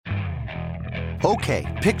Okay,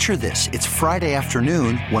 picture this. It's Friday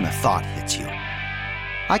afternoon when a thought hits you.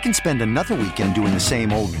 I can spend another weekend doing the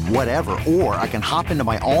same old whatever, or I can hop into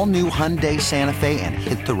my all-new Hyundai Santa Fe and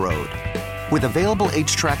hit the road. With available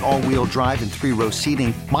H-Track all-wheel drive and 3-row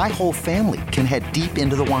seating, my whole family can head deep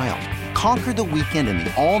into the wild. Conquer the weekend in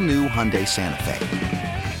the all-new Hyundai Santa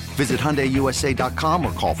Fe. Visit HyundaiUSA.com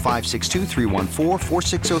or call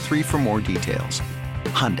 562-314-4603 for more details.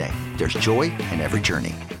 Hyundai, there's joy in every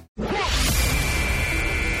journey.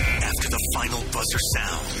 After the final buzzer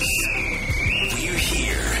sounds, we're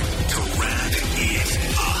here to wrap it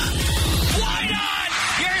up. Why not?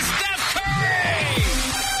 Here's Steph Curry!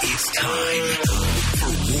 It's time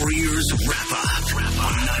for Warriors Wrap-Up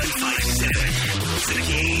on 95.7 The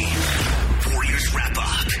Game. Warriors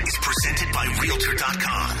Wrap-Up is presented by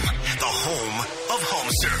Realtor.com, the home of home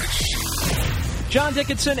search. John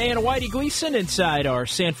Dickinson and Whitey Gleason inside our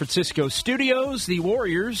San Francisco studios. The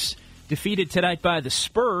Warriors defeated tonight by the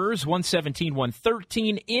Spurs,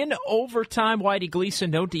 117-113 in overtime. Whitey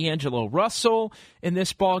Gleason, no D'Angelo Russell in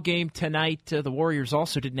this ball game tonight. The Warriors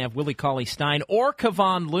also didn't have Willie Cauley-Stein or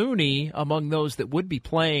Kevon Looney among those that would be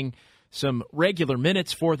playing some regular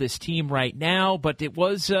minutes for this team right now. But it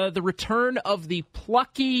was the return of the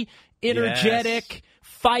plucky, energetic,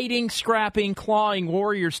 fighting, scrapping, clawing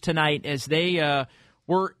Warriors tonight as they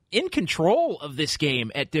were in control of this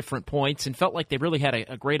game at different points and felt like they really had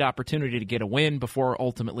a great opportunity to get a win before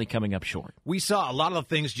ultimately coming up short. We saw a lot of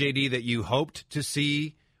the things, JD, that you hoped to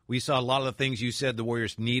see. We saw a lot of the things you said the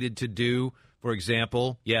Warriors needed to do. For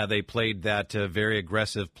example, they played that very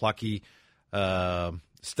aggressive, plucky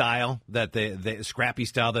style, that the scrappy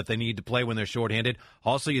style that they need to play when they're shorthanded.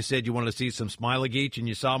 Also, you said you wanted to see some Smailagić, and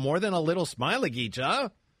you saw more than a little Smailagić, huh?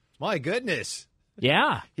 My goodness.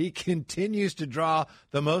 Yeah. He continues to draw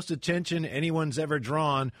the most attention anyone's ever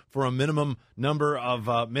drawn for a minimum number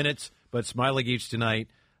of minutes. But Smailagić tonight,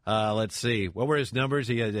 let's see. What were his numbers?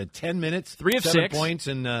 He had 10 minutes, 3 of 7 6 points,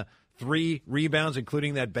 and 3 rebounds,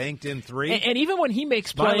 including that banked-in 3. And even when he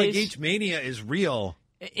makes plays, Smailagić mania is real.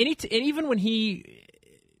 And even when he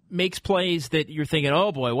makes plays that you're thinking,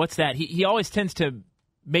 oh, boy, what's that? He always tends to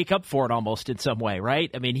make up for it almost in some way,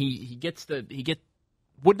 right? I mean, he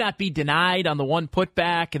would not be denied on the one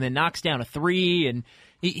putback and then knocks down a 3, and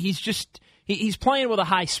he's playing with a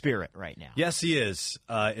high spirit right now. Yes, he is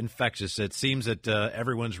infectious. It seems that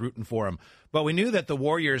everyone's rooting for him. But we knew that the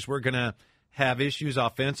Warriors were going to have issues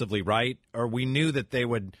offensively, right? Or we knew that they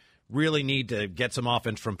would really need to get some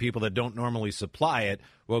offense from people that don't normally supply it.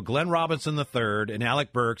 Well, Glenn Robinson III and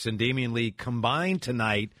Alec Burks and Damian Lee combined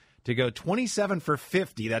tonight to go 27 for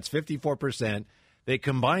 50. That's 54%. They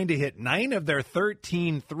combined to hit 9 of their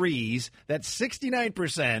 13 threes. That's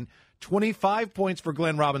 69%. 25 points for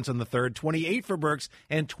Glenn Robinson III, 28 for Burks,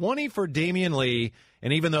 and 20 for Damian Lee.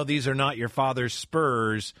 And even though these are not your father's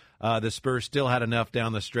Spurs, the Spurs still had enough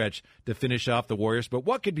down the stretch to finish off the Warriors. But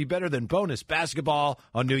what could be better than bonus basketball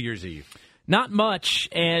on New Year's Eve? Not much.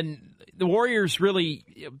 And the Warriors really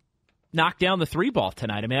knocked down the 3 ball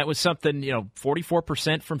tonight. I mean, that was something,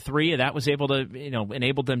 44% from 3, and that was able to,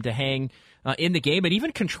 enabled them to hang in the game and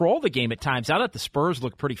even control the game at times. I thought the Spurs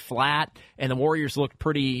looked pretty flat, and the Warriors looked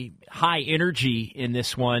pretty high energy in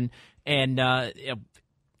this one. And a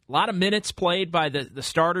lot of minutes played by the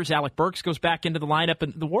starters. Alec Burks goes back into the lineup,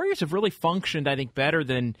 and the Warriors have really functioned, I think, better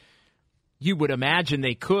than you would imagine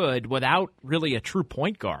they could without really a true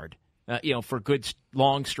point guard. For good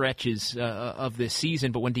long stretches of this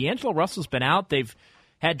season. But when D'Angelo Russell's been out, they've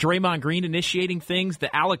had Draymond Green initiating things.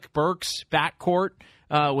 The Alec Burks backcourt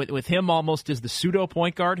with him almost as the pseudo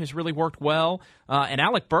point guard has really worked well. And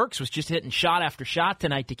Alec Burks was just hitting shot after shot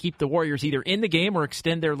tonight to keep the Warriors either in the game or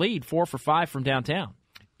extend their lead, 4 for 5 from downtown.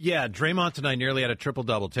 Yeah, Draymond tonight nearly had a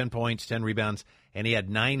triple-double, 10 points, 10 rebounds, and he had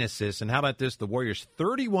 9 assists. And how about this? The Warriors,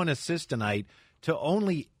 31 assists tonight to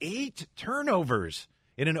only 8 turnovers.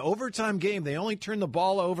 In an overtime game, they only turned the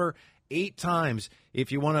ball over 8 times.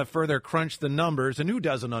 If you want to further crunch the numbers, and who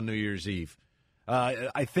doesn't on New Year's Eve?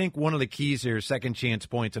 I think one of the keys here is second chance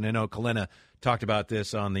points, and I know Kalina talked about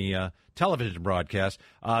this on the television broadcast.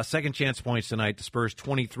 Second chance points tonight, the Spurs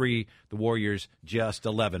 23, the Warriors just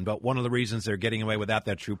 11. But one of the reasons they're getting away without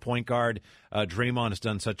that true point guard, Draymond has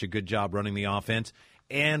done such a good job running the offense.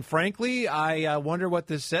 And frankly, I wonder what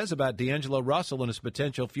this says about D'Angelo Russell and his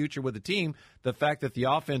potential future with the team, the fact that the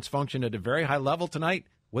offense functioned at a very high level tonight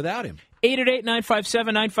without him.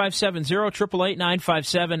 888-957-9570,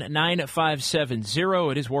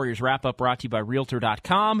 888-957-9570. It is Warriors Wrap-Up brought to you by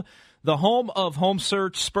Realtor.com. The home of home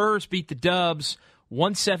search. Spurs beat the Dubs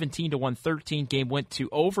 117-113. Game went to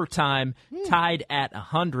overtime, tied at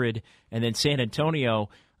 100. And then San Antonio,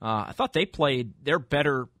 I thought they played their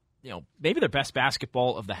better maybe their best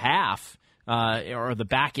basketball of the half or the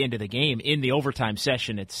back end of the game in the overtime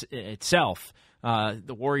session itself.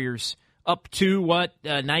 The Warriors up to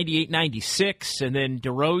 98-96, and then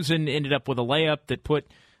DeRozan ended up with a layup that put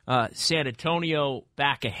San Antonio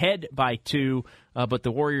back ahead by 2, but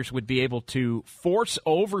the Warriors would be able to force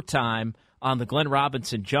overtime on the Glenn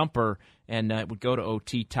Robinson jumper, and it would go to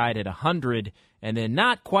OT tied at 100, and then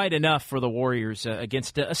not quite enough for the Warriors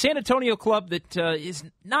against a San Antonio club that is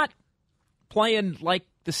not playing like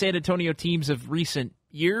the San Antonio teams of recent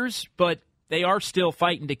years, but they are still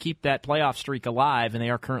fighting to keep that playoff streak alive, and they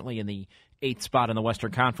are currently in the 8th spot in the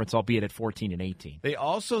Western Conference, albeit at 14-18. They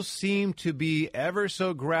also seem to be ever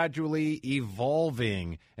so gradually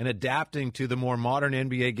evolving and adapting to the more modern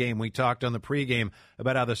NBA game. We talked on the pregame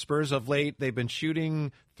about how the Spurs of late, they've been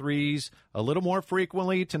shooting threes a little more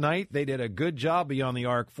frequently. Tonight, they did a good job beyond the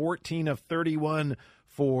arc, 14 of 31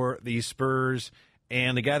 for the Spurs.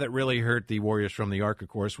 And the guy that really hurt the Warriors from the arc, of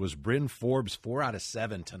course, was Bryn Forbes, 4 out of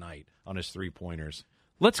 7 tonight on his three-pointers.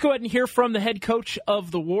 Let's go ahead and hear from the head coach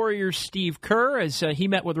of the Warriors, Steve Kerr, as he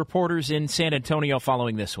met with reporters in San Antonio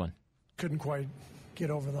following this one. Couldn't quite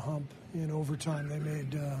get over the hump in overtime. They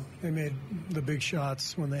made the big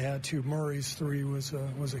shots when they had to. Murray's 3 was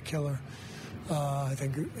a killer. I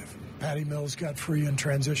think Patty Mills got free in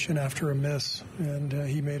transition after a miss, and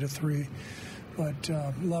he made a 3. But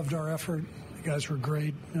loved our effort. The guys were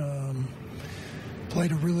great.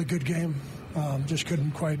 Played a really good game. Just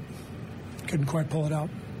couldn't quite pull it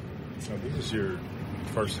out. So this is your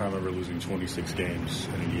first time ever losing 26 games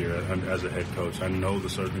in a year as a head coach. I know the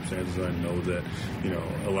circumstances. I know that,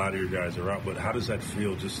 a lot of your guys are out. But how does that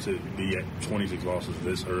feel just to be at 26 losses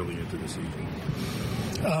this early into the season?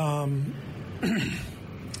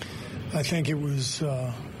 I think it was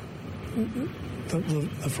the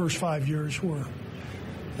first 5 years were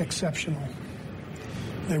exceptional.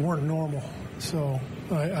 They weren't normal. So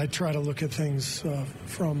I try to look at things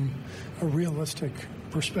from a realistic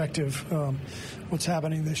perspective. What's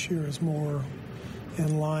happening this year is more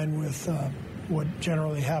in line with what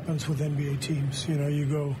generally happens with NBA teams.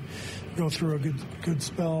 You go through a good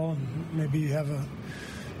spell, and maybe you have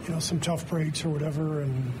some tough breaks or whatever,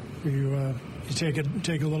 and you take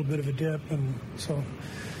a little bit of a dip, and so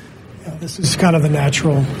this is kind of the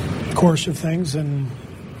natural course of things, and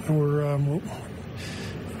we're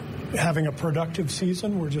having a productive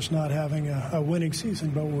season. We're just not having a winning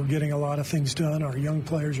season, but we're getting a lot of things done. Our young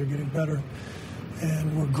players are getting better,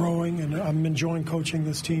 and we're growing, and I'm enjoying coaching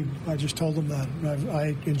this team. I just told them that.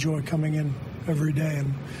 I enjoy coming in every day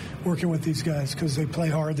and working with these guys because they play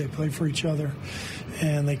hard, they play for each other,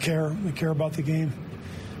 and they care about the game.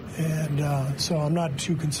 And so I'm not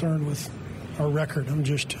too concerned with our record. I'm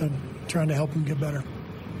just trying to help them get better.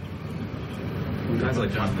 Guys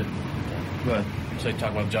like Jonathan. Go ahead. So you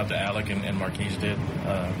talk about the job that Alec and Marquise did.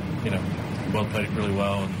 Both played really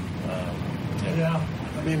well. Yeah,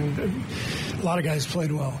 I mean, a lot of guys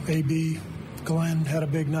played well. AB, Glenn had a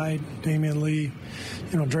big night. Damian Lee,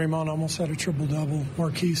 Draymond almost had a triple-double.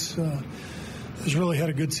 Marquise has really had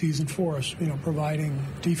a good season for us, providing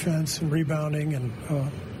defense and rebounding and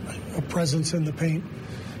a presence in the paint.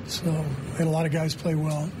 So had a lot of guys play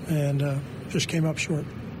well and just came up short.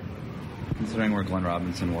 Considering where Glenn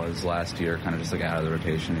Robinson was last year, kind of just like out of the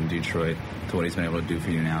rotation in Detroit, to what he's been able to do for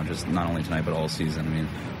you now, just not only tonight but all season, I mean,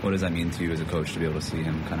 what does that mean to you as a coach to be able to see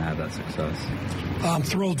him kind of have that success? I'm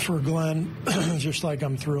thrilled for Glenn, just like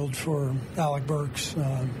I'm thrilled for Alec Burks,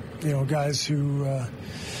 guys who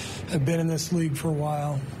have been in this league for a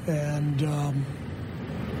while and,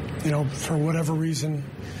 for whatever reason,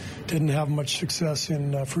 didn't have much success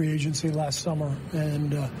in free agency last summer.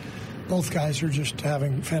 And both guys are just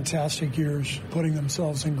having fantastic years, putting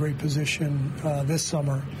themselves in great position this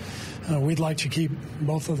summer. We'd like to keep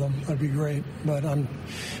both of them. That'd be great. But I'm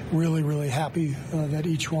really, really happy that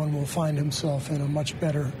each one will find himself in a much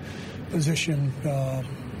better position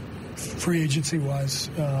free agency-wise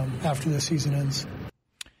after the season ends.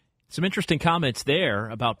 Some interesting comments there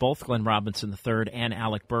about both Glenn Robinson III and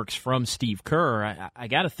Alec Burks from Steve Kerr. I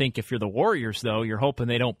got to think if you're the Warriors, though, you're hoping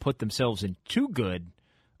they don't put themselves in too good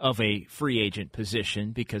of a free agent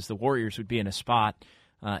position, because the Warriors would be in a spot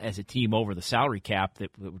as a team over the salary cap that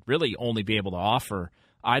would really only be able to offer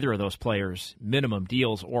either of those players minimum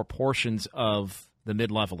deals or portions of the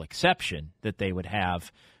mid-level exception that they would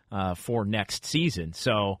have for next season.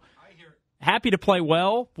 So happy to play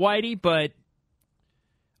well, Whitey, but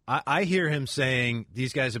I hear him saying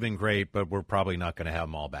these guys have been great, but we're probably not going to have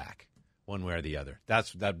them all back. one way or the other.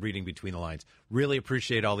 That's that reading between the lines. Really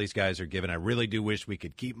appreciate all these guys are giving. I really do wish we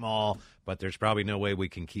could keep them all, but there's probably no way we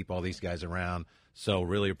can keep all these guys around. So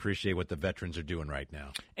really appreciate what the veterans are doing right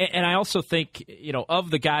now. And I also think, of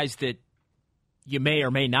the guys that you may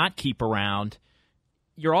or may not keep around,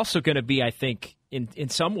 you're also going to be, I think, in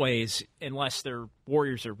some ways, unless their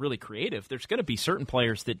Warriors are really creative, there's going to be certain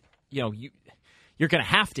players that, you're going to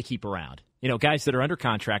have to keep around. Guys that are under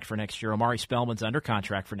contract for next year. Omari Spellman's under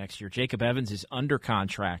contract for next year. Jacob Evans is under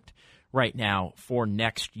contract right now for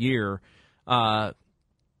next year.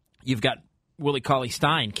 You've got Willie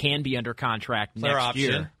Cauley-Stein can be under contract next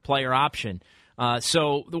year. Player option.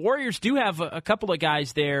 So the Warriors do have a couple of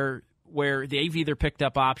guys there where they've either picked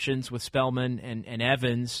up options with Spellman and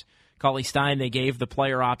Evans. Cauley-Stein they gave the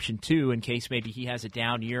player option to in case maybe he has a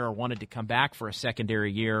down year or wanted to come back for a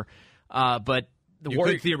secondary year. But you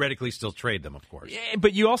could theoretically still trade them, of course. Yeah,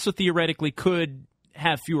 but you also theoretically could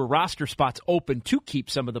have fewer roster spots open to keep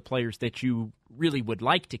some of the players that you really would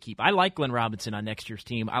like to keep. I like Glenn Robinson on next year's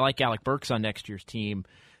team. I like Alec Burks on next year's team.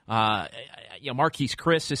 Marquise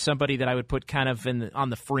Chris is somebody that I would put kind of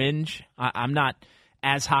on the fringe. I'm not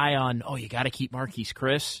as high on, you got to keep Marquise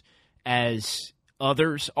Chris as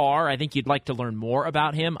others are. I think you'd like to learn more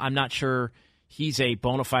about him. I'm not sure he's a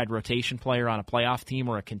bona fide rotation player on a playoff team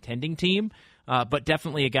or a contending team. But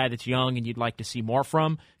definitely a guy that's young and you'd like to see more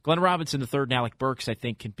from. Glenn Robinson III and Alec Burks, I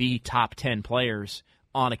think, can be top 10 players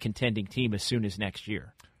on a contending team as soon as next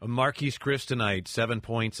year. Marquise Chris tonight, 7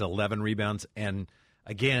 points, 11 rebounds. And,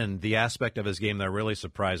 again, the aspect of his game that really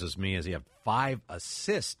surprises me is he had 5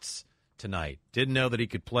 assists tonight. Didn't know that he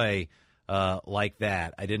could play like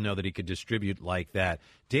that. I didn't know that he could distribute like that.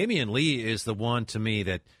 Damian Lee is the one, to me,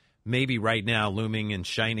 that maybe right now looming and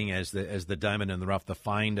shining as the diamond in the rough, the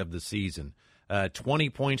find of the season. 20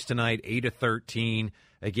 points tonight, 8 of 13.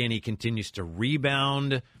 Again, he continues to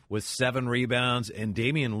rebound with 7 rebounds, and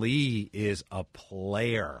Damian Lee is a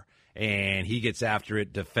player, and he gets after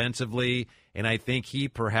it defensively, and I think he,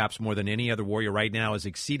 perhaps more than any other Warrior right now, is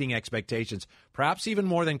exceeding expectations, perhaps even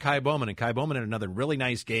more than Kai Bowman, and Kai Bowman had another really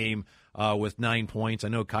nice game with 9 points. I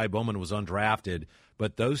know Kai Bowman was undrafted,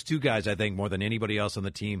 but those two guys, I think, more than anybody else on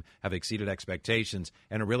the team, have exceeded expectations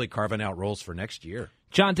and are really carving out roles for next year.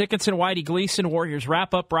 John Dickinson, Whitey Gleason, Warriors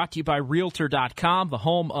Wrap-Up, brought to you by Realtor.com, the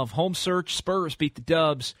home of home search. Spurs beat the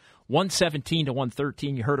Dubs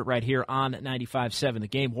 117-113. You heard it right here on 95.7 The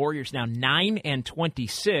Game. Warriors now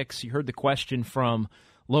 9-26. You heard the question from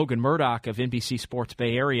Logan Murdoch of NBC Sports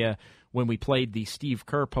Bay Area when we played the Steve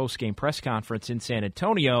Kerr postgame press conference in San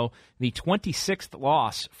Antonio. The 26th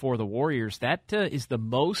loss for the Warriors. That is the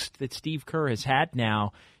most that Steve Kerr has had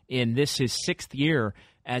now in his 6th year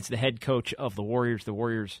as the head coach of the Warriors. The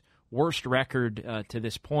Warriors' worst record to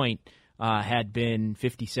this point had been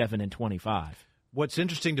 57-25. What's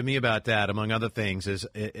interesting to me about that, among other things, is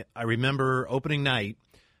I remember opening night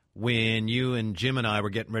when you and Jim and I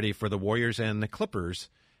were getting ready for the Warriors and the Clippers,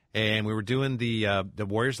 and we were doing the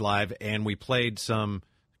Warriors Live, and we played some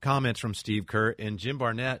comments from Steve Kerr, and Jim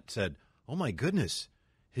Barnett said, "Oh my goodness,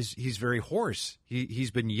 he's very hoarse.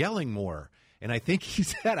 He's been yelling more." And I think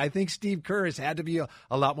I think Steve Kerr has had to be a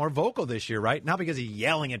lot more vocal this year, right? Not because he's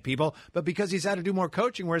yelling at people, but because he's had to do more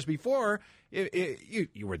coaching, whereas before, you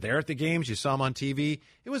were there at the games, you saw him on TV.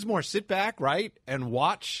 It was more sit back, right, and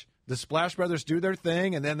watch the Splash Brothers do their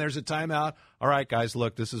thing, and then there's a timeout. All right, guys,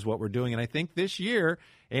 look, this is what we're doing. And I think this year,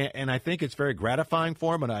 and I think it's very gratifying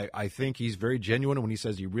for him, and I think he's very genuine when he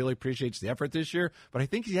says he really appreciates the effort this year, but I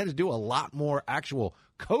think he had to do a lot more actual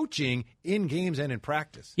coaching in games and in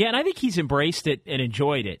practice. Yeah, and I think he's embraced it and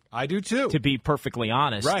enjoyed it. I do too, to be perfectly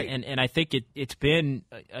honest. Right. And I think it's been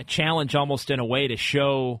a challenge almost in a way to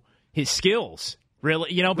show his skills.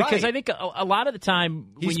 Really, because right. I think a lot of the time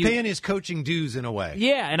he's paying his coaching dues in a way.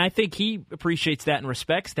 Yeah, and I think he appreciates that and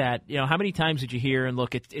respects that. How many times did you hear and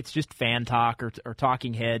look? It's just fan talk or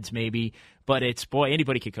talking heads maybe, but it's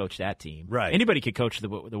anybody could coach that team. Right. Anybody could coach the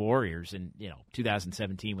Warriors in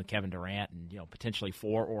 2017 with Kevin Durant and potentially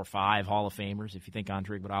 4 or 5 Hall of Famers if you think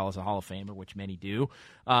Andre Iguodala is a Hall of Famer, which many do.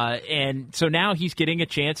 And so now he's getting a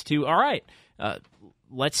chance to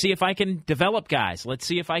let's see if I can develop guys. Let's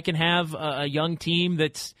see if I can have a young team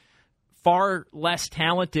that's far less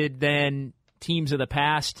talented than teams of the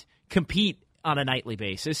past compete on a nightly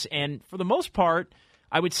basis. And for the most part,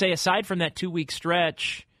 I would say aside from that 2-week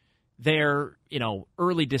stretch there,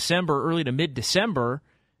 early December, early to mid-December,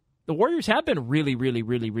 the Warriors have been really, really,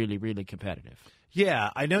 really, really, really competitive. Yeah,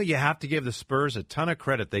 I know you have to give the Spurs a ton of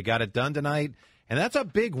credit. They got it done tonight, and that's a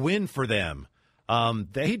big win for them.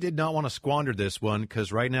 They did not want to squander this one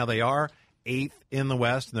because right now they are 8th in the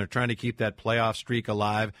West, and they're trying to keep that playoff streak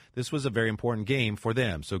alive. This was a very important game for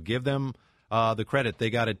them, so give them the credit. They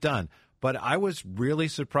got it done. But I was really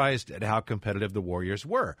surprised at how competitive the Warriors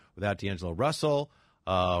were. Without D'Angelo Russell,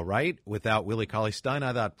 right? Without Willie Cauley-Stein,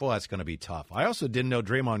 I thought, boy, that's going to be tough. I also didn't know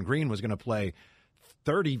Draymond Green was going to play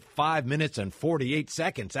 35 minutes and 48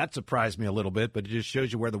 seconds. That surprised me a little bit, but it just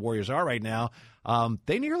shows you where the Warriors are right now.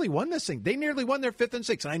 They nearly won this thing. They nearly won their 5th and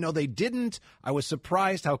 6th. I know they didn't. I was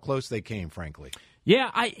surprised how close they came, frankly.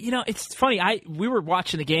 Yeah, it's funny. We were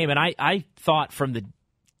watching the game, and I thought from the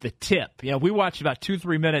tip. We watched about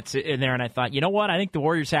 2-3 minutes in there, and I thought, you know what? I think the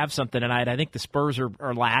Warriors have something tonight. I think the Spurs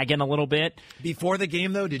are lagging a little bit. Before the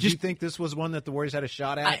game, though, did you think this was one that the Warriors had a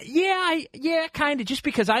shot at? Yeah, kind of. Just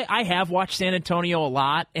because I have watched San Antonio a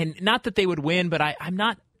lot, and not that they would win, but I'm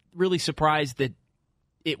not really surprised that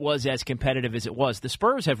it was as competitive as it was. The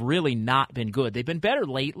Spurs have really not been good. They've been better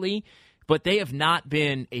lately, but they have not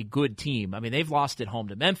been a good team. I mean, they've lost at home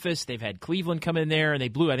to Memphis. They've had Cleveland come in there, and they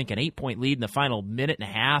blew, I think, an 8-point lead in the final minute and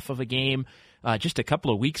a half of a game. Just a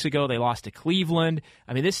couple of weeks ago, they lost to Cleveland.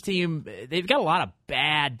 I mean, this team, they've got a lot of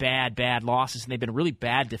bad losses, and they've been really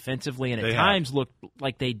bad defensively, and at times look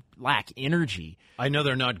like they lack energy. I know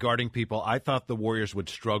they're not guarding people. I thought the Warriors would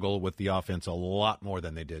struggle with the offense a lot more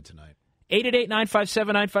than they did tonight.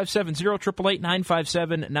 888-957-9570,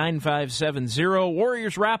 888-957-9570.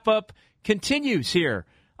 Warriors wrap-up continues here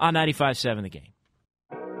on 95.7 The Game.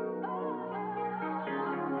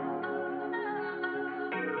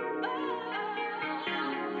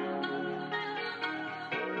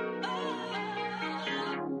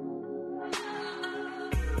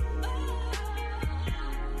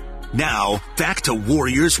 Now, back to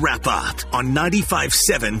Warriors Wrap-Up on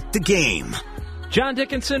 95.7 The Game. John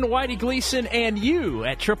Dickinson, Whitey Gleason, and you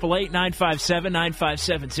at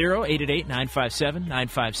 888-957-9570,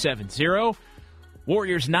 888-957-9570.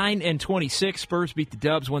 Warriors 9-26. Spurs beat the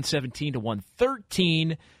Dubs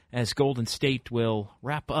 117-113 as Golden State will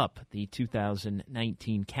wrap up the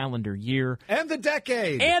 2019 calendar year. And the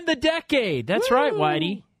decade. That's Woo! Right,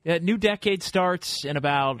 Whitey. New decade starts in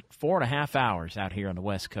about 4.5 hours out here on the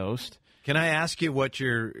West Coast. Can I ask you what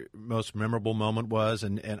your most memorable moment was?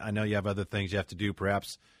 And I know you have other things you have to do.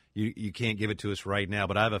 Perhaps you can't give it to us right now,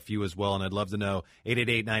 but I have a few as well, and I'd love to know.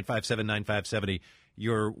 888-957-9570,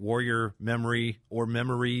 your Warrior memory or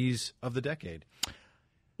memories of the decade.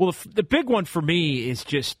 Well, the big one for me is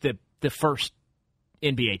just the first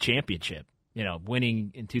NBA championship,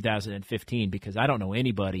 winning in 2015, because I don't know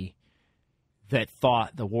anybody that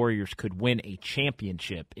thought the Warriors could win a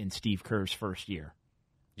championship in Steve Kerr's first year.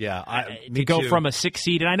 Yeah, to go from a 6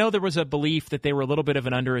 seed, and I know there was a belief that they were a little bit of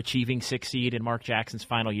an underachieving 6 seed in Mark Jackson's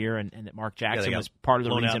final year, and that Mark Jackson was part of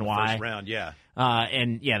the reason why. First round, yeah.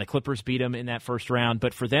 The Clippers beat them in that first round.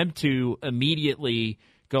 But for them to immediately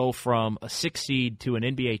go from a 6 seed to an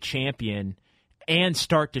NBA champion and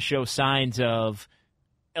start to show signs of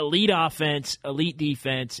elite offense, elite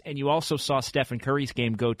defense, and you also saw Stephen Curry's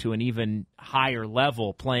game go to an even higher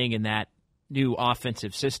level playing in that new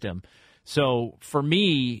offensive system. So for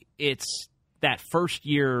me, it's that first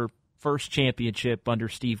championship under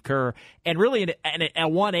Steve Kerr. And really, a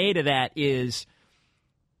 1A to that is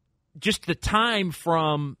just the time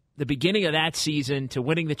from the beginning of that season to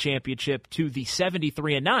winning the championship to the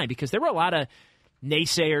 73-9, because there were a lot of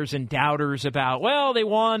naysayers and doubters about, well, they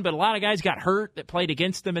won, but a lot of guys got hurt that played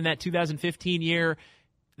against them in that 2015 year.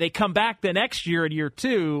 They come back the next year in year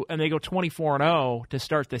 2, and they go 24-0 to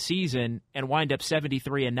start the season and wind up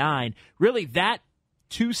 73-9. Really, that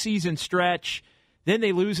 2-season stretch, then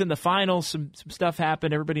they lose in the finals. Some stuff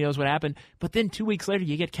happened. Everybody knows what happened. But then 2 weeks later,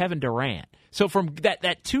 you get Kevin Durant. So from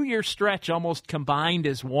that 2-year stretch almost combined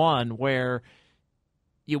as one, where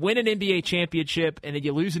you win an NBA championship, and then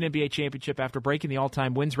you lose an NBA championship after breaking the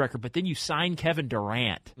all-time wins record, but then you sign Kevin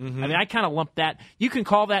Durant. Mm-hmm. I mean, I kind of lump that. You can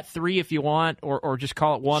call that 3 if you want, or just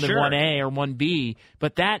call it 1 and 1A or 1B,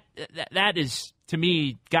 but that is, to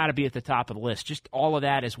me, got to be at the top of the list. Just all of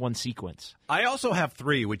that is one sequence. I also have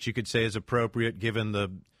 3, which you could say is appropriate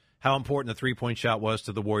given how important the three-point shot was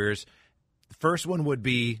to the Warriors. The first one would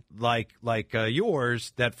be like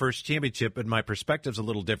yours, that first championship, and my perspective's a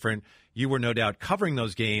little different. You were no doubt covering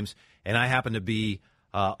those games, and I happened to be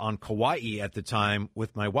on Kauai at the time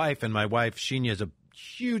with my wife, and my wife, Sheena, is a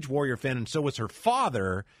huge Warrior fan, and so was her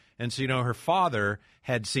father. And so, her father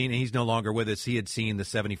had seen, and he's no longer with us, he had seen the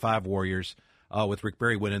 75 Warriors with Rick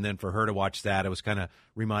Barry win, and then for her to watch that, it was kind of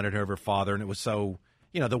reminded her of her father, and it was so,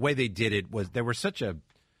 the way they did it was, they were such a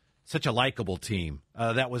likable team.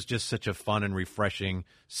 That was just such a fun and refreshing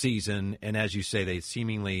season. And as you say, they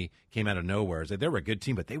seemingly came out of nowhere. They were a good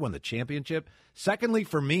team, but they won the championship. Secondly,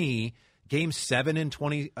 for me, Game 7 in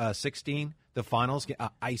 2016, the finals,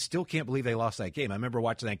 I still can't believe they lost that game. I remember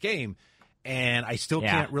watching that game, and I still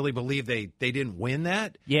can't really believe they didn't win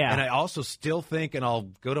that. Yeah. And I also still think, and I'll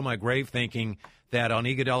go to my grave thinking, that on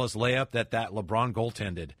Iguodala's layup that LeBron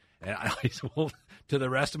goaltended. And I will, to the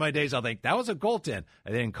rest of my days, I'll think, that was a goaltend.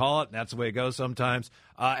 I didn't call it, and that's the way it goes sometimes.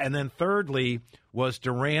 And then thirdly was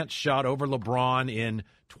Durant's shot over LeBron in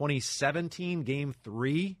 2017, Game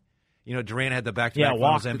 3. You know, Durant had the back-to-back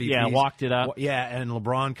finals MVPs. Yeah, walked it up. Yeah, and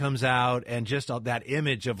LeBron comes out, and just that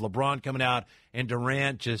image of LeBron coming out, and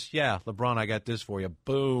Durant just, LeBron, I got this for you.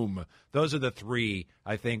 Boom. Those are the three,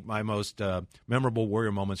 I think, my most memorable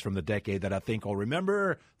Warrior moments from the decade that I think I'll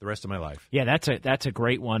remember the rest of my life. Yeah, that's a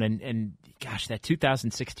great one. And gosh, that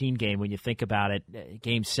 2016 game, when you think about it,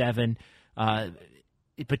 Game 7,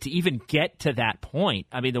 but to even get to that point,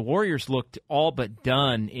 I mean, the Warriors looked all but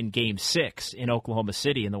done in Game 6 in Oklahoma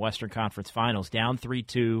City in the Western Conference Finals, down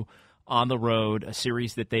 3-2 on the road, a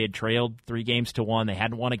series that they had trailed 3-1. They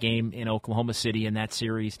hadn't won a game in Oklahoma City in that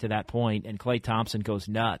series to that point, and Klay Thompson goes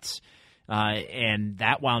nuts. And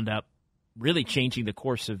that wound up really changing the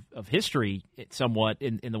course of history somewhat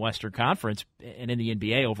in the Western Conference and in the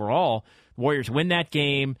NBA overall. The Warriors win that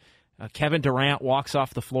game. Kevin Durant walks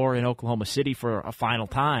off the floor in Oklahoma City for a final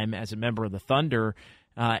time as a member of the Thunder,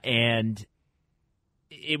 and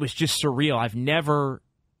it was just surreal.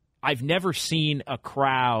 I've never seen a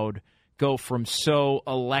crowd go from so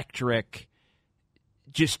electric,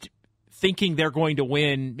 just thinking they're going to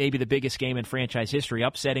win maybe the biggest game in franchise history,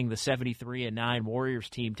 upsetting the 73-9 Warriors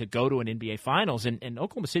team to go to an NBA Finals. And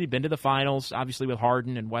Oklahoma City had been to the Finals, obviously with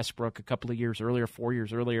Harden and Westbrook a couple of years earlier, 4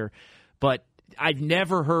 years earlier, but I've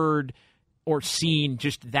never heard or seen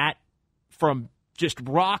just that, from just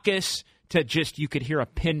raucous to just you could hear a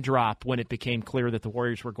pin drop when it became clear that the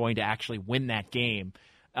Warriors were going to actually win that game.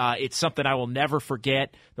 It's something I will never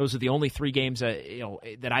forget. Those are the only 3 games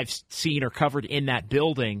that I've seen or covered in that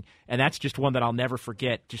building, and that's just one that I'll never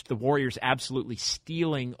forget. Just the Warriors absolutely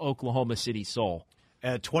stealing Oklahoma City's soul.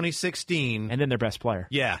 2016. And then their best player.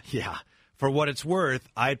 Yeah. For what it's worth,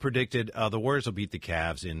 I had predicted the Warriors will beat the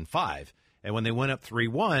Cavs in 5. And when they went up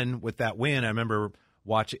 3-1 with that win, I remember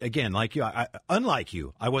watching, again, like you, unlike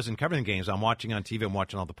you, I wasn't covering the games. I'm watching on TV. I'm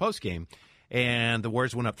watching all the post-game. And the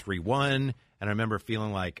Warriors went up 3-1. And I remember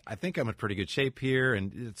feeling like, I think I'm in pretty good shape here.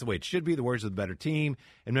 And it's the way it should be. The Warriors are the better team.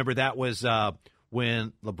 And remember, that was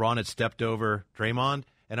when LeBron had stepped over Draymond.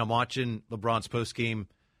 And I'm watching LeBron's post-game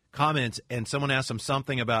comments, and someone asked him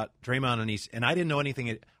something about Draymond, and I didn't know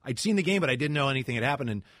anything. I'd seen the game, but I didn't know anything had happened.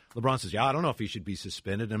 And LeBron says, I don't know if he should be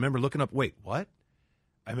suspended. And I remember looking up, wait, what?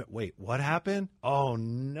 Wait, what happened? Oh,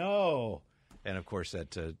 no. And, of course,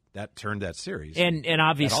 that turned that series. And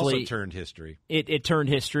obviously, it also turned history. It turned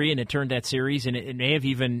history, and it turned that series, and it may have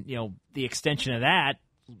even, the extension of that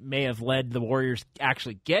may have led the Warriors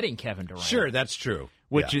actually getting Kevin Durant. Sure, that's true.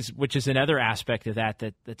 Which is another aspect of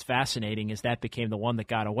that's fascinating, is that became the one that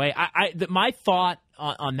got away. My thought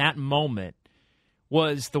on that moment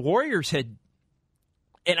was the Warriors had,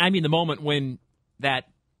 and I mean the moment when that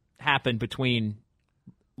happened between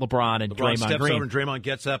LeBron and Draymond steps Green. over and Draymond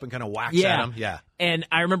gets up and kind of whacks at him. Yeah. And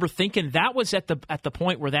I remember thinking that was at the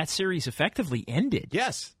point where that series effectively ended.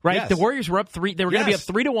 Yes. Right? Yes. The Warriors were up 3. They were going to be up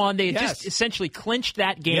 3-1. They had just essentially clinched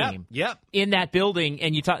that game Yep. in that building.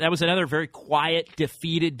 And you thought that was another very quiet,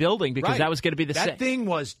 defeated building, because that was going to be that thing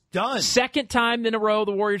was done. Second time in a row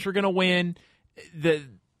the Warriors were going to win.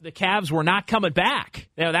 The Cavs were not coming back.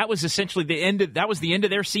 That was essentially the end of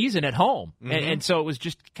their season at home. Mm-hmm. And so it was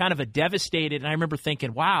just kind of a devastated. And I remember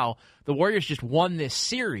thinking, wow, the Warriors just won this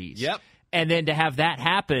series. Yep. And then to have that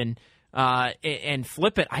happen and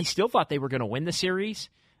flip it, I still thought they were going to win the series.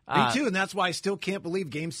 Me too, and that's why I still can't believe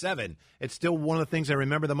Game 7. It's still one of the things I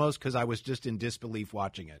remember the most, because I was just in disbelief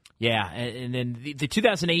watching it. Yeah, and then the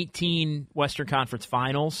 2018 Western Conference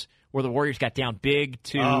Finals, where the Warriors got down big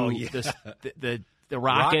to the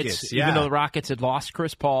Rockets, even though the Rockets had lost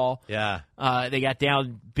Chris Paul. Yeah. They got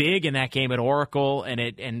down big in that game at Oracle,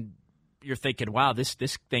 and you're thinking, wow, this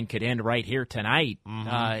thing could end right here tonight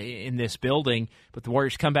in this building. But the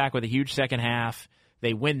Warriors come back with a huge second half.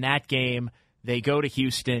 They win that game. They go to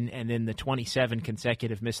Houston, and then the 27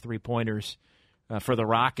 consecutive missed three-pointers for the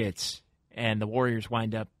Rockets, and the Warriors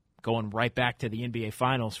wind up going right back to the NBA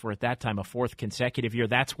Finals for, at that time, a 4th consecutive year.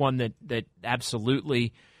 That's one that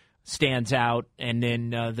absolutely stands out. And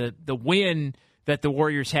then the win that the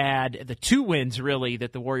Warriors had, the 2 wins really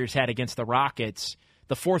that the Warriors had against the Rockets,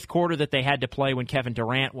 the fourth quarter that they had to play when Kevin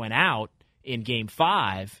Durant went out in Game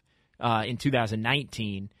 5 in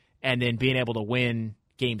 2019, and then being able to win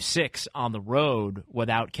Game 6 on the road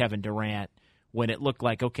without Kevin Durant when it looked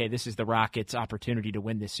like, okay, this is the Rockets' opportunity to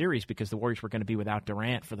win this series because the Warriors were going to be without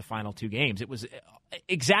Durant for the final 2 games. It was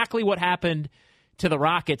exactly what happened to the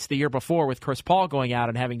Rockets the year before with Chris Paul going out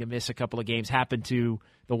and having to miss a couple of games happened to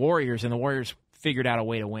the Warriors, and the Warriors figured out a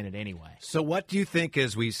way to win it anyway. So what do you think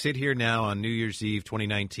as we sit here now on New Year's Eve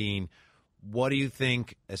 2019, what do you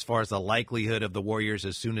think as far as the likelihood of the Warriors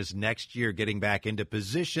as soon as next year getting back into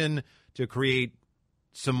position to create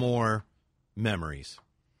some more memories?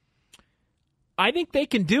 I think they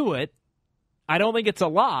can do it. I don't think it's a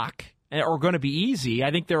lock or going to be easy. I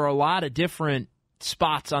think there are a lot of different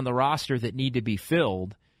spots on the roster that need to be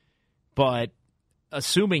filled. But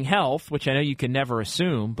assuming health, which I know you can never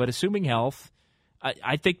assume, but assuming health,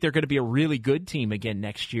 I think they're going to be a really good team again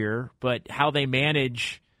next year. But how they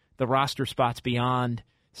manage the roster spots beyond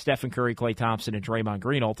Stephen Curry, Klay Thompson, and Draymond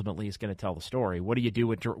Green ultimately is going to tell the story. What do you do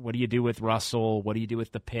with Russell? What do you do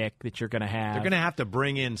with the pick that you're going to have? They're going to have to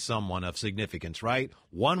bring in someone of significance, right?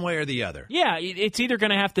 One way or the other. Yeah, it's either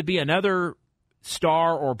going to have to be another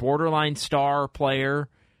star or borderline star player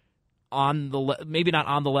maybe not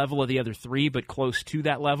on the level of the other 3, but close to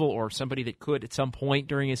that level, or somebody that could at some point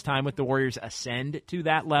during his time with the Warriors ascend to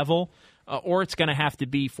that level, or it's going to have to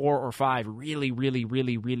be 4 or 5 really, really,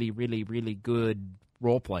 really, really, really, really good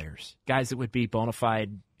role players, guys that would be bona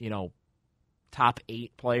fide, top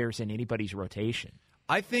 8 players in anybody's rotation.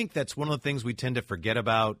 I think that's one of the things we tend to forget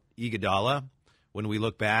about Iguodala when we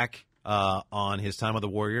look back on his time with the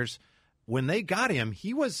Warriors. When they got him,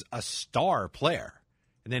 he was a star player.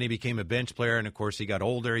 And then he became a bench player, and, of course, he got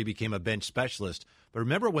older. He became a bench specialist. But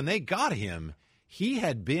remember, when they got him, he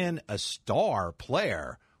had been a star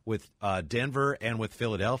player with Denver and with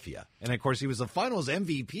Philadelphia. And, of course, he was the finals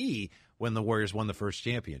MVP when the Warriors won the first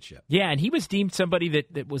championship. Yeah, and he was deemed somebody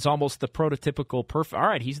that was almost the prototypical perfect. All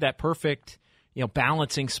right, he's that perfect,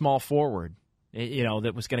 balancing small forward,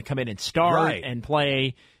 that was going to come in and start and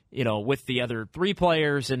play, with the other 3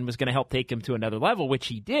 players and was going to help take him to another level, which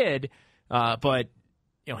he did. But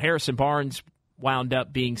Harrison Barnes wound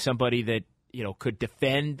up being somebody that could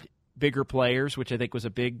defend bigger players, which I think was a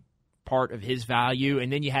big part of his value.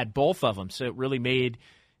 And then you had both of them, so it really made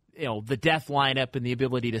the death lineup and the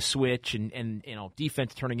ability to switch and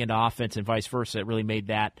defense turning into offense and vice versa. It really made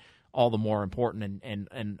that all the more important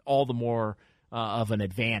and all the more of an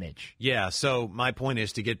advantage. Yeah, so my point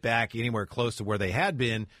is to get back anywhere close to where they had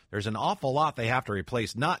been, there's an awful lot they have to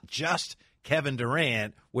replace, not just Kevin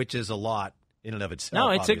Durant, which is a lot in and of itself.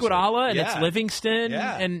 No, it's obviously. Iguodala and it's Livingston,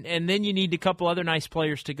 and then you need a couple other nice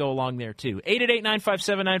players to go along there too.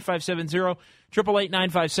 888-957-9570,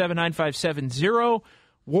 888-957-9570.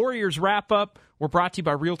 Warriors wrap-up. We're brought to you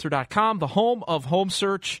by Realtor.com, the home of home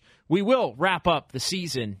search. We will wrap up the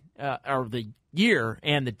season, or the year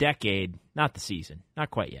and the decade. Not the season.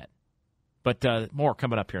 Not quite yet. But more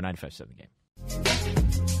coming up here, 95.7 The Game.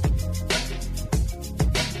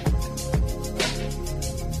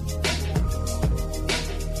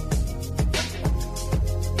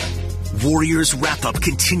 Warriors wrap-up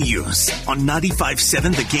continues on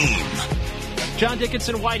 95.7 The Game. John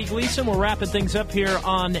Dickinson, Whitey Gleason. We're wrapping things up here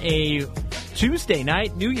on a Tuesday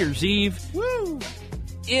night, New Year's Eve. Woo!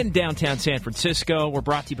 In downtown San Francisco. We're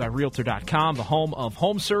brought to you by Realtor.com, the home of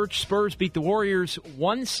home search. Spurs beat the Warriors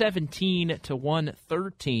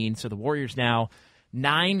 117-113. So the Warriors now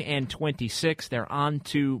 9-26. They're on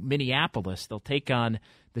to Minneapolis. They'll take on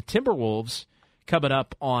the Timberwolves coming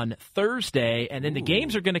up on Thursday, and then the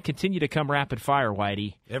games are going to continue to come rapid fire,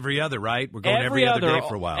 Whitey. Every other, right? We're going every other day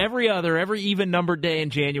for a while. Every even-numbered day in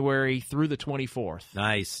January through the 24th.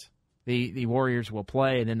 Nice. The Warriors will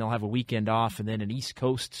play, and then they'll have a weekend off, and then an East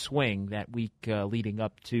Coast swing that week leading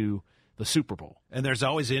up to the Super Bowl. And there's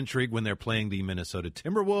always intrigue when they're playing the Minnesota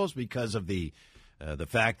Timberwolves because of the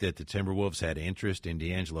fact that the Timberwolves had interest in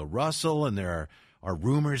D'Angelo Russell, and there are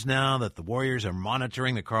rumors now that the Warriors are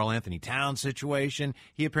monitoring the Karl Anthony Towns situation.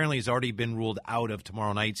 He apparently has already been ruled out of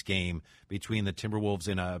tomorrow night's game between the Timberwolves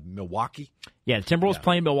and Milwaukee. Yeah, the Timberwolves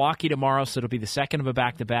playing Milwaukee tomorrow, so it'll be the second of a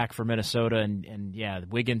back-to-back for Minnesota. And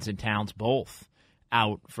Wiggins and Towns both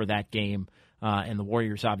out for that game. And the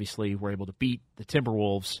Warriors obviously were able to beat the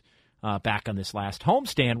Timberwolves back on this last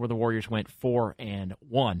homestand where the Warriors went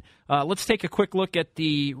 4-1. Let's take a quick look at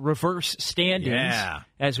the reverse standings,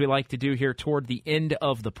 as we like to do here toward the end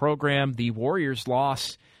of the program. The Warriors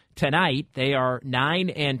lost tonight. They are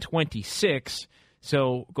 9-26.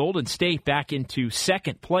 So Golden State back into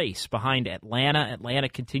second place behind Atlanta. Atlanta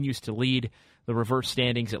continues to lead the reverse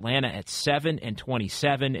standings. Atlanta at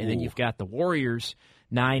 7-27, and then you've got the Warriors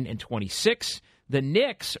 9-26. The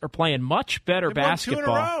Knicks are playing much better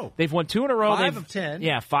basketball. They've won 2 in a row. 5 of 10.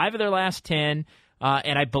 Yeah, 5 of their last 10.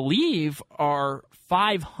 And I believe are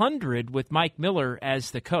 .500 with Mike Miller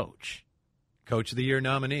as the coach. Coach of the Year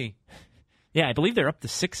nominee. Yeah, I believe they're up to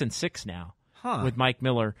 6-6 now with Mike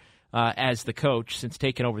Miller as the coach since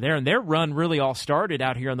taking over there. And their run really all started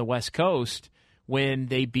out here on the West Coast when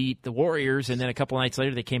they beat the Warriors, and then a couple nights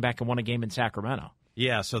later they came back and won a game in Sacramento.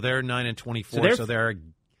 Yeah, so they're 9-24. So they're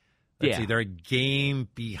they're a game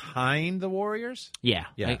behind the Warriors? Yeah.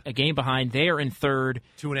 A game behind. They are in third.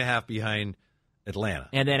 2.5 behind Atlanta.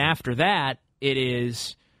 And then after that, it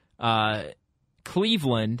is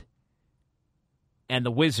Cleveland and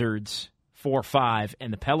the Wizards 4-5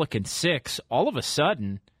 and the Pelicans 6. All of a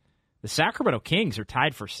sudden, the Sacramento Kings are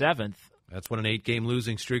tied for 7th. That's what an 8-game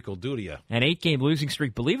losing streak will do to you. An 8-game losing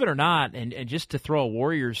streak, believe it or not, and just to throw a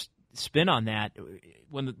Warriors spin on that,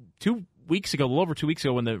 when a little over 2 weeks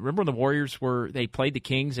ago, remember when the Warriors they played the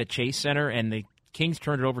Kings at Chase Center and the Kings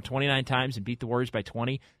turned it over 29 times and beat the Warriors by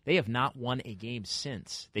 20? They have not won a game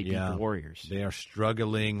since they beat the Warriors. They are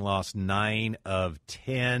struggling, lost 9 of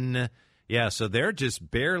 10. Yeah, so they're just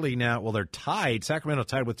barely now. Well, they're tied. Sacramento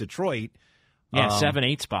tied with Detroit. Yeah,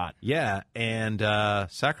 7-8 spot. Yeah, and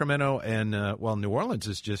Sacramento and, New Orleans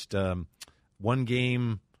is just one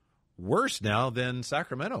game worse now than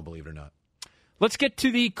Sacramento, believe it or not. Let's get to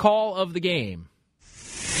the call of the game.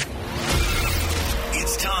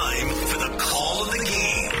 It's time for the call of the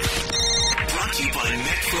game. Brought to you by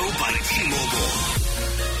Metro by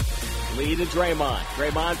T-Mobile. Lead to Draymond.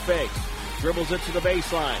 Draymond fakes. Dribbles it to the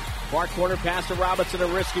baseline. Far corner pass to Robinson, a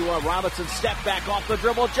risky one. Robinson step back off the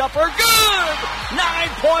dribble. Jumper, good!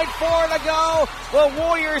 9.4 to go. The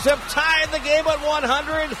Warriors have tied the game at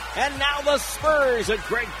 100. And now the Spurs and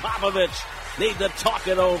Greg Popovich need to talk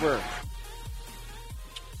it over.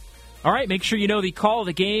 All right, make sure you know the call of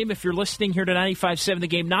the game if you're listening here to 95.7 The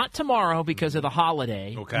Game. Not tomorrow because of the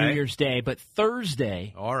holiday, New Year's Day, but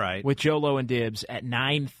Thursday. All right. With Jolo and Dibs at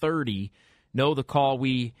 9:30. Know the call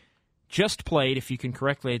we just played. If you can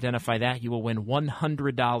correctly identify that, you will win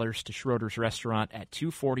 $100 to Schroeder's Restaurant at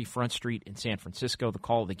 240 Front Street in San Francisco. The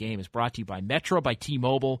call of the game is brought to you by Metro by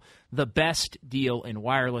T-Mobile, the best deal in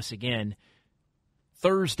wireless. Again,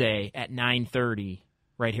 Thursday at 9:30,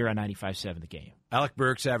 right here on 95.7 The Game. Alec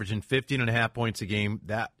Burks averaging 15.5 points a game.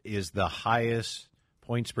 That is the highest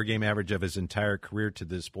points per game average of his entire career to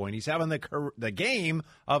this point. He's having the game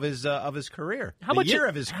of his career. How much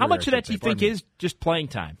of that do you think is just playing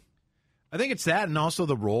time? I think it's that, and also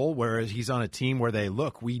the role where he's on a team where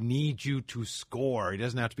we need you to score. He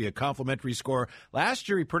doesn't have to be a complimentary scorer. Last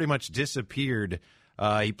year, he pretty much disappeared.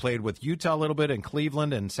 He played with Utah a little bit, and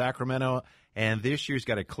Cleveland and Sacramento, and this year he's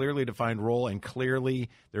got a clearly defined role, and clearly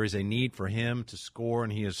there is a need for him to score,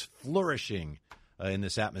 and he is flourishing in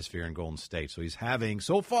this atmosphere in Golden State. So he's having,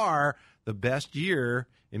 so far, the best year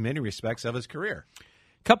in many respects of his career.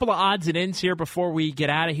 Couple of odds and ends here before we get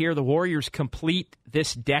out of here. The Warriors complete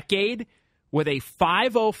this decade with a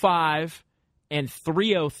 505 and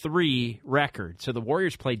 303 record. So the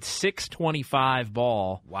Warriors played 625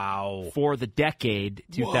 ball for the decade,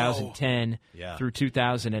 2010 through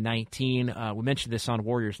 2019. We mentioned this on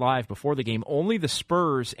Warriors Live before the game. Only the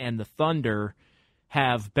Spurs and the Thunder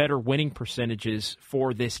have better winning percentages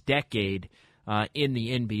for this decade in the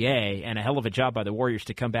NBA, and a hell of a job by the Warriors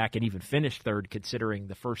to come back and even finish third, considering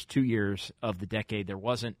the first 2 years of the decade there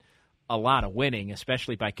wasn't a lot of winning,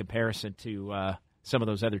 especially by comparison to some of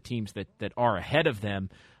those other teams that are ahead of them.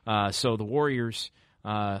 So the Warriors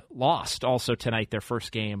lost also tonight their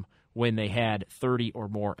first game when they had 30 or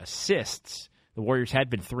more assists. The Warriors had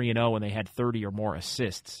been 3-0 when they had 30 or more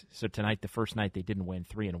assists. So tonight, the first night, they didn't win,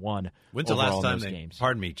 3-1. When's the last time games.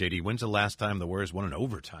 Pardon me, JD. When's the last time the Warriors won an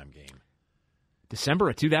overtime game? December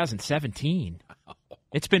of 2017.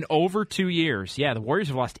 It's been over 2 years. Yeah, the Warriors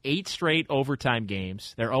have lost 8 straight overtime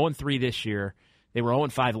games. They're 0-3 this year. They were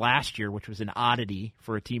 0-5 last year, which was an oddity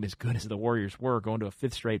for a team as good as the Warriors were, going to a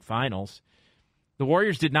 5th straight finals. The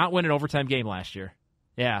Warriors did not win an overtime game last year.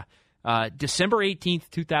 Yeah. December 18th,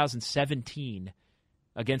 2017,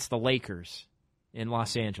 against the Lakers in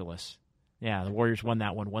Los Angeles. Yeah, the Warriors won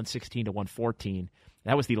that one, 116-114.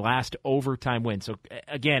 That was the last overtime win. So,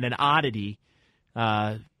 again, an oddity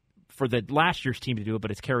for the last year's team to do it, but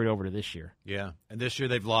it's carried over to this year. Yeah, and this year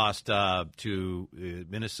they've lost to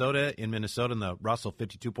Minnesota in the Russell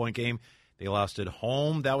 52-point game. They lost at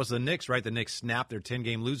home. That was the Knicks, right? The Knicks snapped their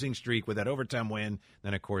 10-game losing streak with that overtime win.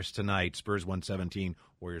 Then, of course, tonight, Spurs 117,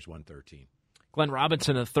 Warriors 113. Glenn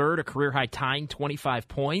Robinson III, a career-high tying 25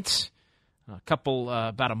 points.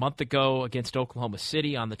 About a month ago against Oklahoma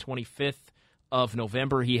City on the 25th of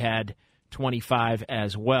November, he had 25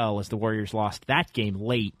 as well, as the Warriors lost that game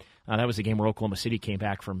late. That was a game where Oklahoma City came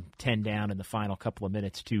back from 10 down in the final couple of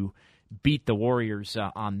minutes to beat the Warriors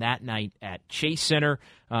on that night at Chase Center.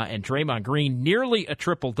 And Draymond Green, nearly a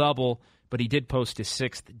triple-double, but he did post his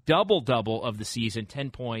 6th double-double of the season,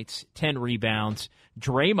 10 points, 10 rebounds.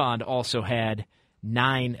 Draymond also had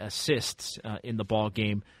 9 assists in the ball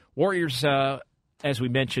game. Warriors, as we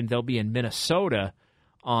mentioned, they'll be in Minnesota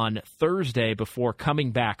on Thursday before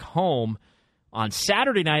coming back home. On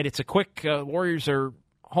Saturday night, it's a quick Warriors are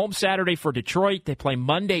home Saturday for Detroit. They play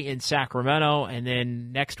Monday in Sacramento, and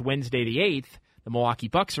then next Wednesday, the 8th, the Milwaukee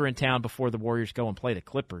Bucks are in town before the Warriors go and play the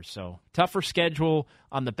Clippers. So tougher schedule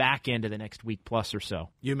on the back end of the next week plus or so.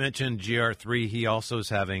 You mentioned GR3. He also is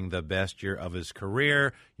having the best year of his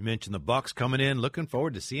career. You mentioned the Bucks coming in. Looking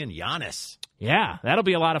forward to seeing Giannis. Yeah, that'll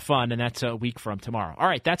be a lot of fun, and that's a week from tomorrow. All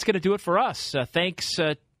right, that's going to do it for us. Thanks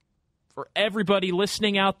for everybody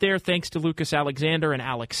listening out there. Thanks to Lucas Alexander and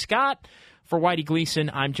Alex Scott. For Whitey Gleason,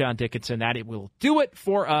 I'm John Dickinson. That it will do it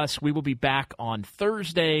for us. We will be back on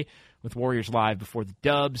Thursday with Warriors Live before the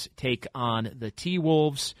Dubs take on the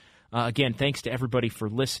T-Wolves. Again, thanks to everybody for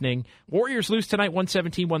listening. Warriors lose tonight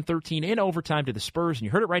 117-113 in overtime to the Spurs, and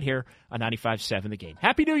you heard it right here on 95.7 The Game.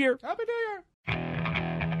 Happy New Year! Happy New Year!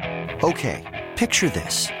 Okay, picture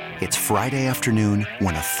this. It's Friday afternoon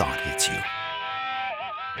when a thought hits you.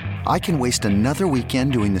 I can waste another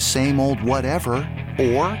weekend doing the same old whatever,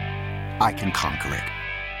 or I can conquer it.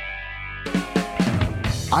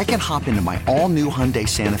 I can hop into my all-new Hyundai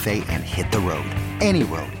Santa Fe and hit the road. Any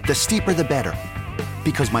road. The steeper, the better.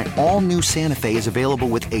 Because my all-new Santa Fe is available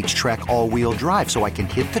with H-Track all-wheel drive, so I can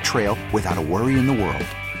hit the trail without a worry in the world.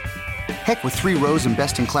 Heck, with 3 rows and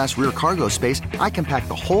best-in-class rear cargo space, I can pack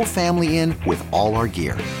the whole family in with all our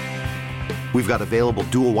gear. We've got available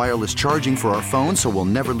dual wireless charging for our phones, so we'll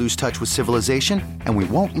never lose touch with civilization, and we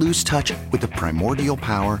won't lose touch with the primordial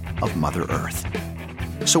power of Mother Earth.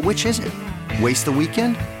 So which is it? Waste the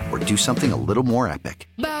weekend or do something a little more epic?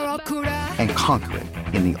 And conquer it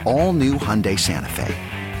in the all-new Hyundai Santa Fe.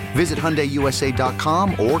 Visit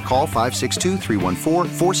HyundaiUSA.com or call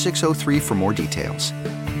 562-314-4603 for more details.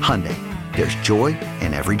 Hyundai, there's joy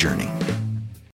in every journey.